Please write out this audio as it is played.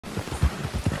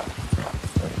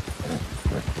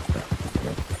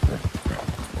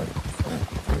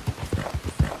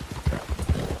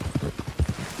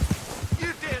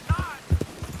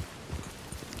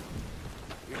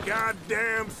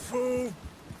damn fool!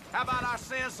 How about I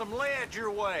send some lead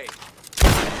your way?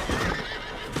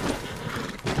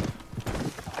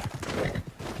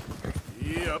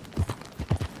 Yep.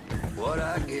 What'd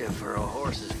I give for a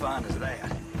horse as fine as that?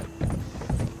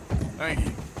 Thank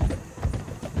you.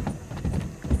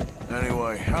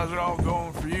 Anyway, how's it all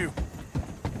going for you?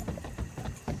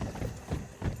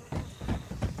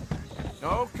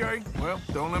 Okay, well,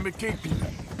 don't let me keep you.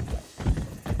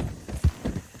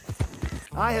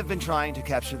 I have been trying to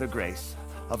capture the grace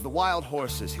of the wild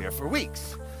horses here for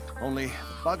weeks. Only the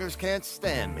buggers can't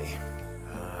stand me.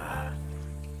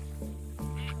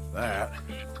 That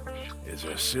is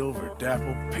a silver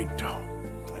Dapple Pinto.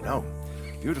 I know.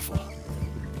 Beautiful.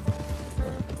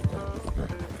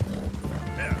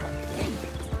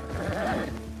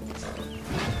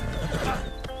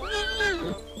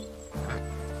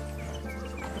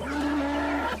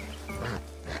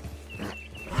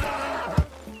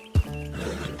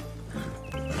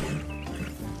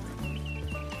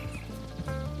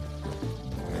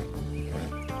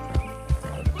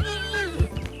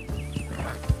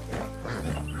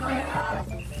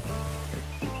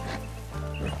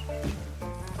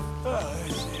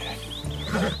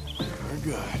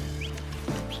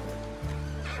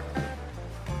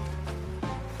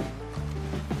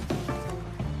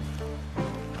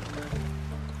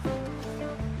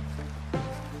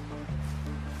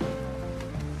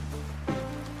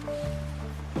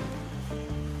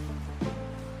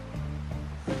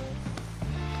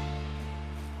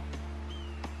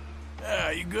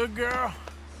 You good, girl?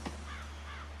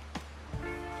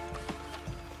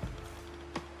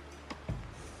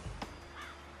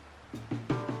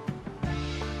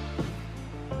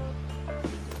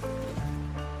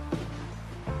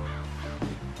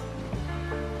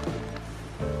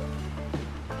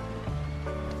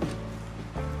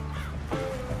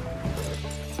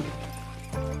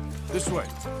 This way.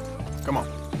 Come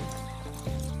on.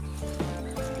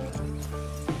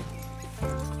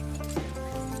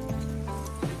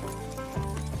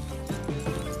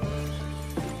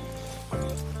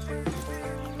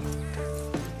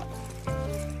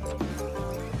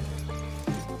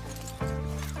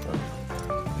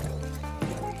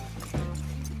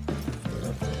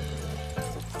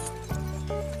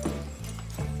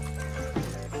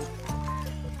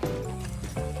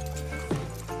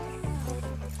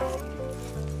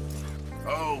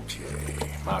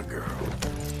 Okay, my girl.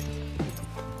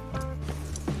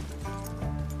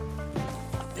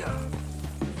 Yeah.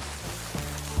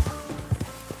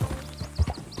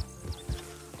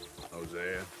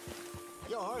 Hosea,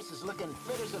 Your horse is looking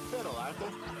fit as a fiddle, Arthur.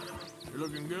 you're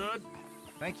looking good.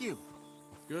 Thank you.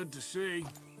 Good to see.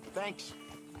 Thanks.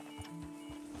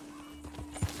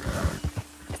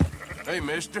 Hey,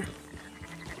 mister.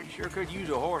 We sure could use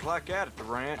a horse like that at the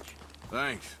ranch.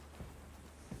 Thanks.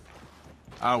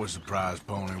 I was the prize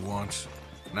pony once.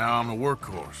 Now I'm the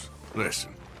workhorse.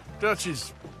 Listen, Dutch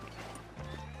is...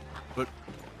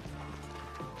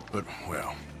 But,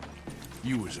 well,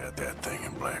 you was at that thing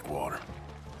in Blackwater.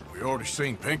 We already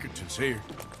seen Pinkertons here.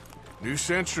 New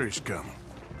century's coming.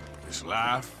 This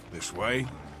life, this way,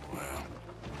 well,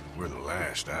 we're the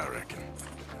last, I reckon.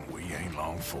 And we ain't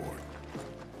long for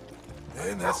it.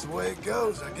 And that's the way it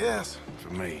goes, I guess. For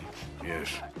me, yes.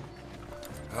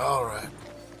 All right.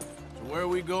 So where are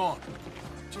we going?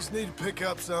 Just need to pick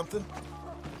up something.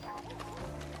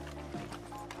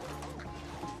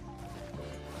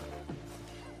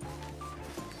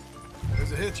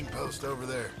 There's a hitching post over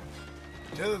there.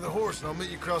 Tether the horse and I'll meet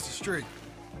you across the street.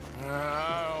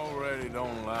 I already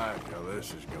don't like how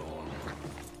this is going.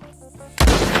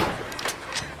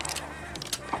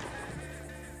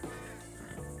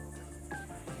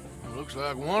 Looks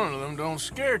like one of them don't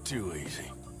scare too easy.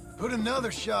 Put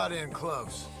another shot in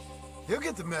close. He'll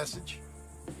get the message.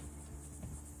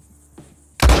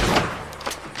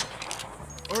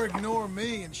 Or ignore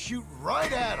me and shoot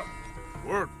right at him.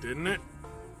 Worked, didn't it?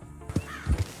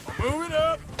 Move it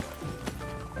up!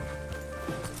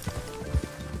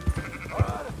 All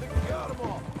right, I think we got them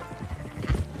all.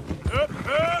 Up,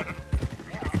 up!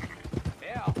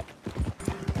 Yeah.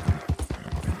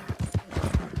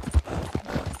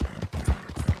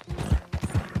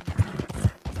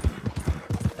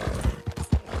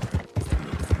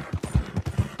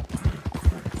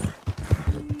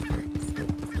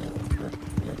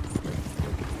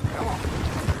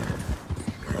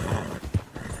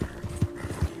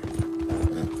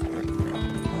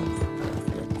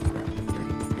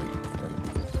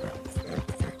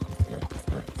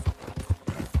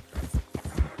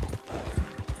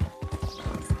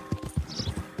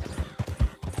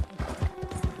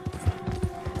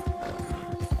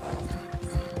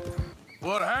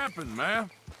 What happened, ma'am?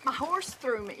 My horse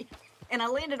threw me, and I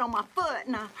landed on my foot,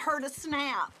 and I heard a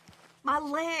snap. My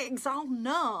leg's all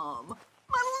numb.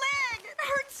 My leg! It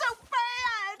hurts so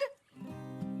bad!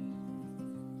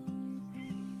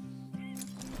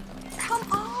 Come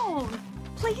on!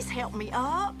 Please help me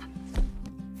up.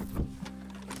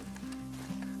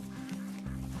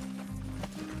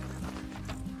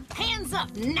 Hands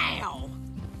up now!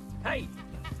 Hey,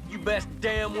 you best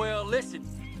damn well listen.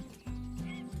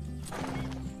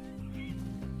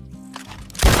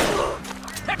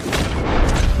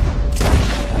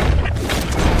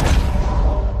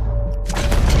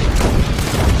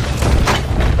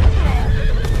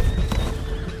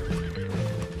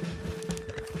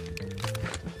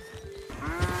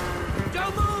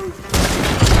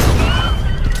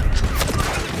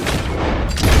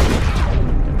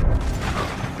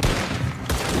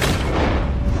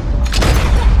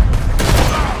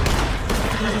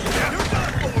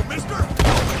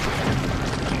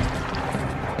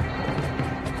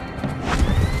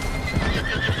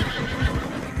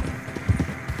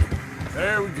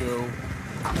 There we go.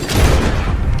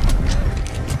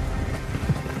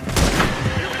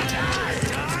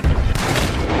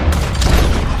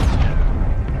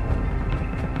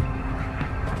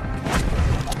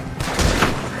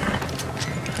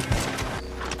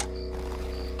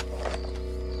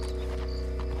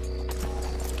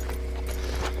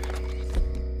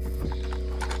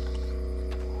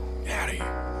 Out of here.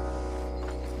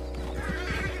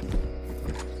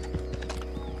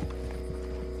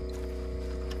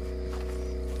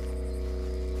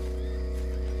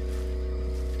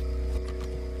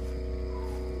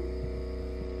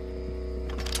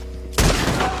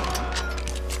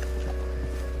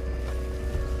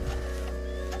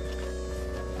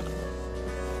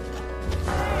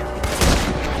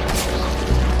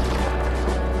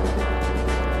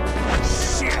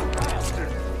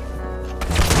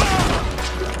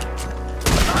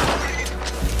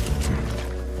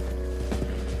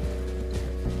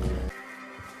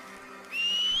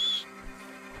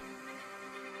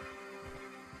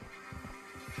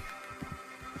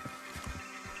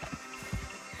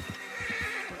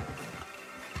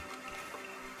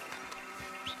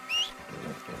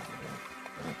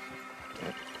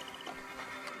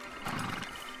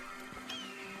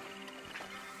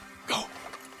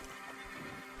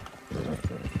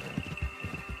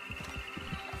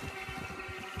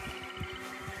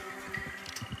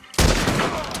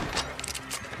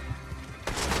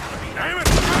 Damn it!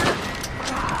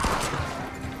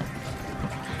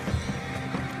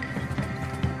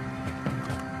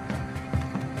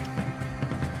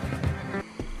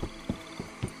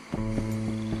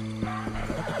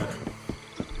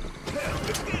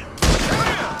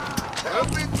 Help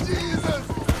me, Jesus!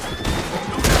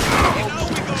 You know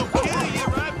we gonna kill you,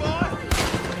 right, boy?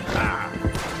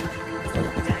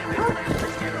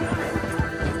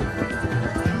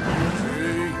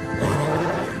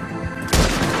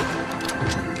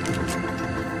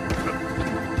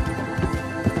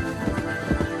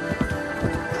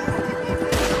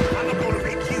 I'm gonna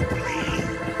make you bleed.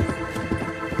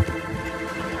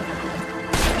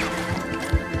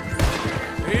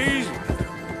 Easy.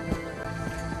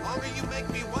 The longer you make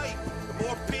me wait, the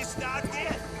more pissed I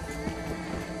get.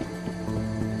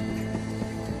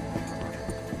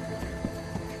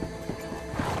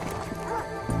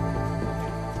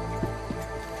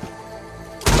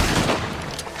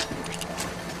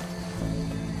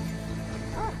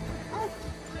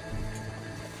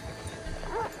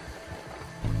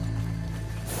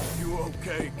 You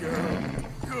okay, girl?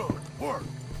 Good work.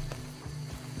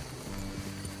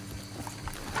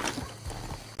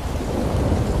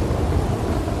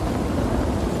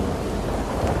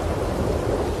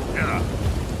 Yeah.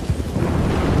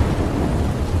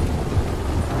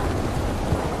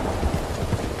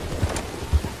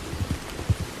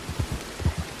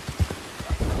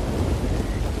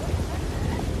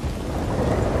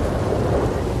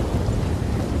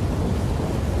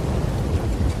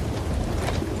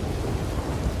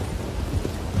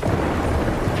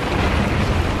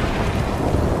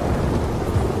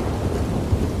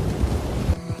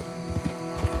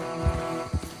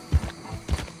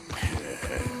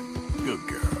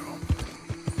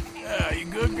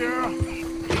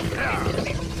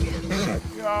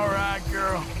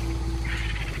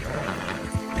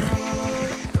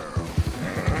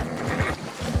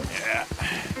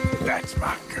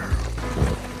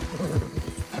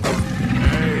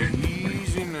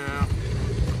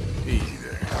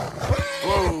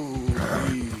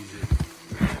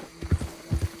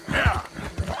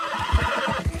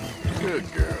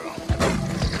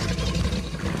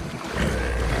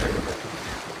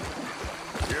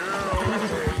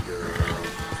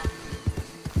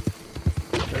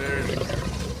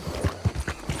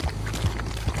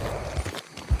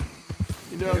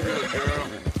 done good, girl.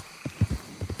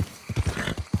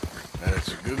 That's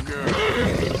a good girl.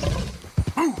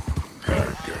 Ooh,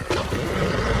 good girl.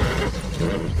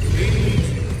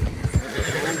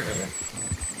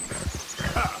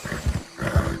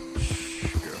 Easy.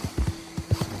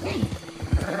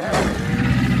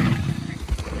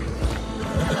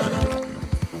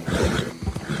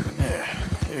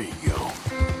 There you go.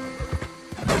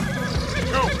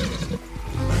 Go!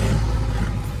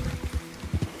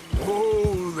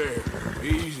 Oh, there.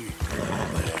 Easy.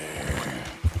 There.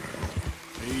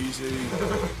 Easy.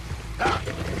 Ah.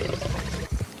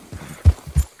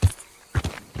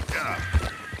 Ah.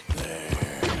 There.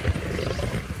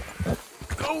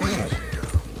 Go easy,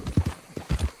 girl.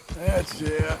 That's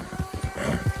it.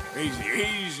 Easy,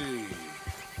 easy.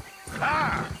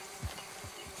 Ah!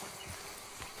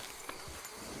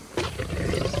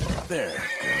 There.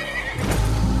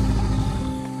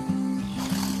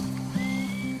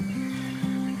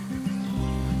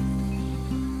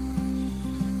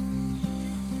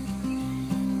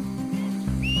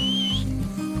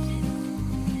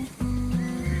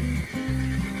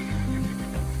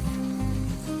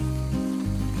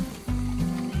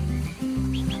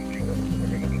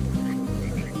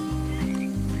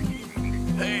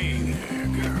 Hey there,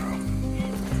 girl.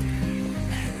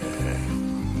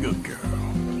 Good girl.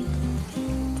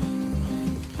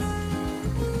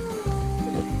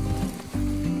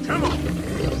 Come on.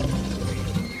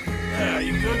 Yeah,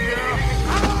 you good, girl?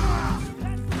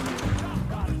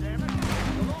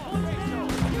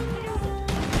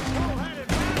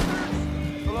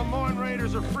 The Lemoyne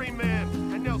Raiders are free men,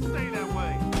 and they'll stay that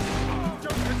way.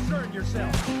 Don't concern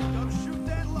yourself. Don't shoot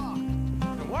that lock.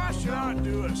 And why should I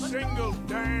do a single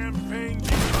damn thing?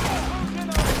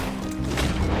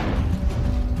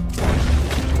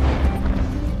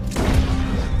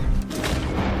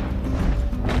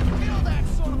 Kill that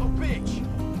son of a bitch!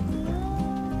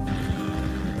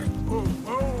 Oh,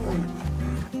 oh.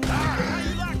 How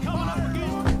you like coming up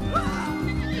against...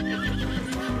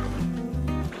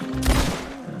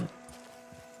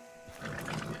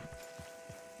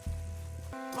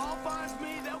 Law finds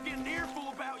me, they'll get an earful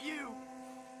about you.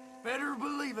 Better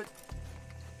believe it.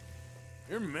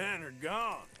 Your men are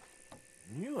gone.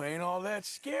 You ain't all that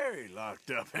scary locked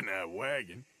up in that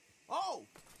wagon. Oh,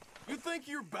 you think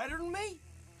you're better than me?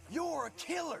 You're a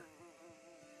killer.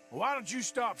 Why don't you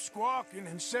stop squawking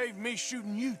and save me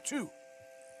shooting you, too?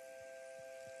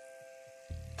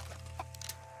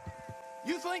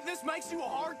 You think this makes you a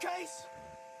hard case?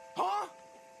 Huh?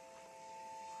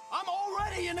 I'm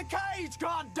already in the cage,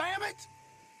 god damn it!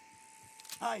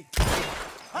 Hey,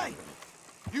 hey,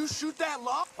 you shoot that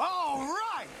lock? All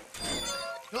right!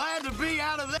 Glad to be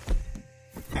out of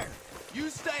there. You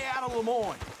stay out of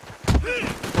Lemoyne.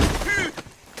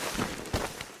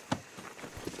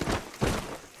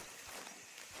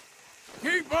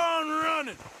 Keep on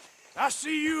running. I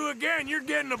see you again, you're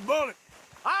getting a bullet.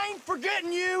 I ain't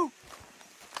forgetting you.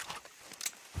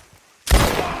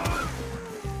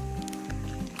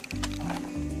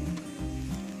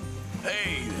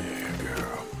 Hey there,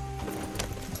 girl.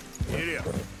 Get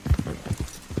up.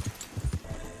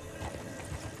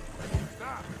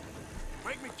 Stop.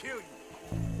 Make me kill you.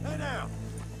 Hey now,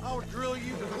 I would drill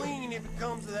you clean if it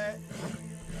comes to that.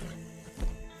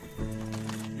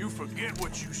 You forget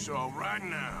what you saw right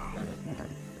now.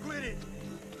 Quit it.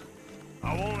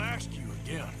 I won't ask you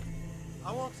again.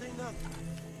 I won't say nothing.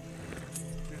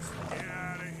 Just get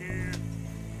out of here.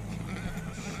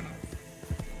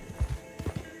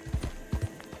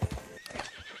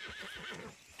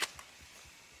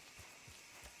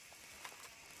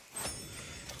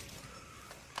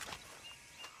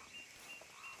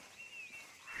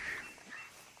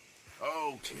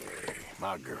 Okay,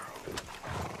 my girl.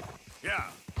 Yeah.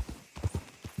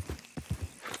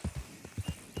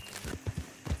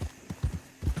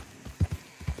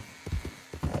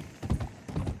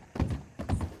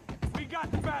 We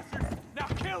got the bastard. Now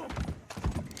kill him.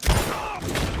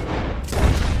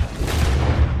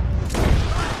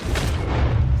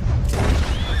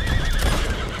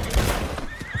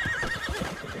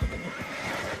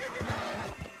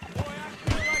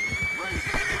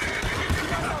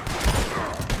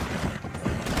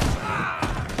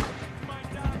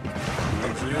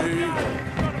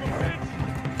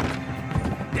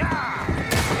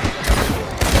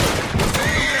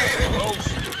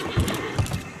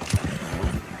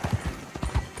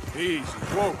 Easy.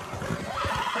 Whoa.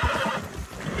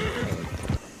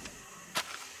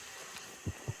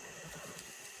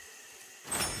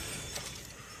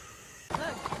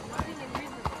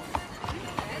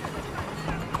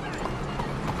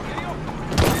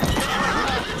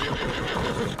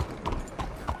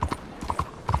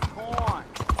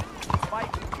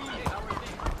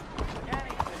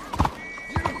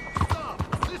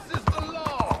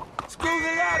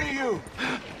 are you?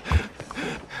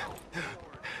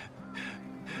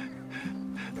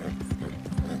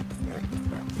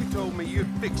 You told me you'd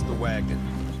fix the wagon.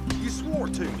 You swore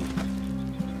to me.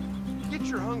 Get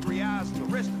your hungry eyes and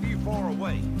the rest of you far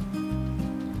away.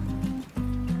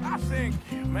 I think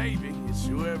maybe it's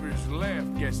whoever's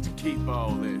left gets to keep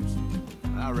all this.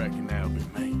 I reckon that'll be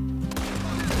me.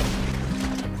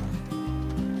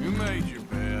 Who made you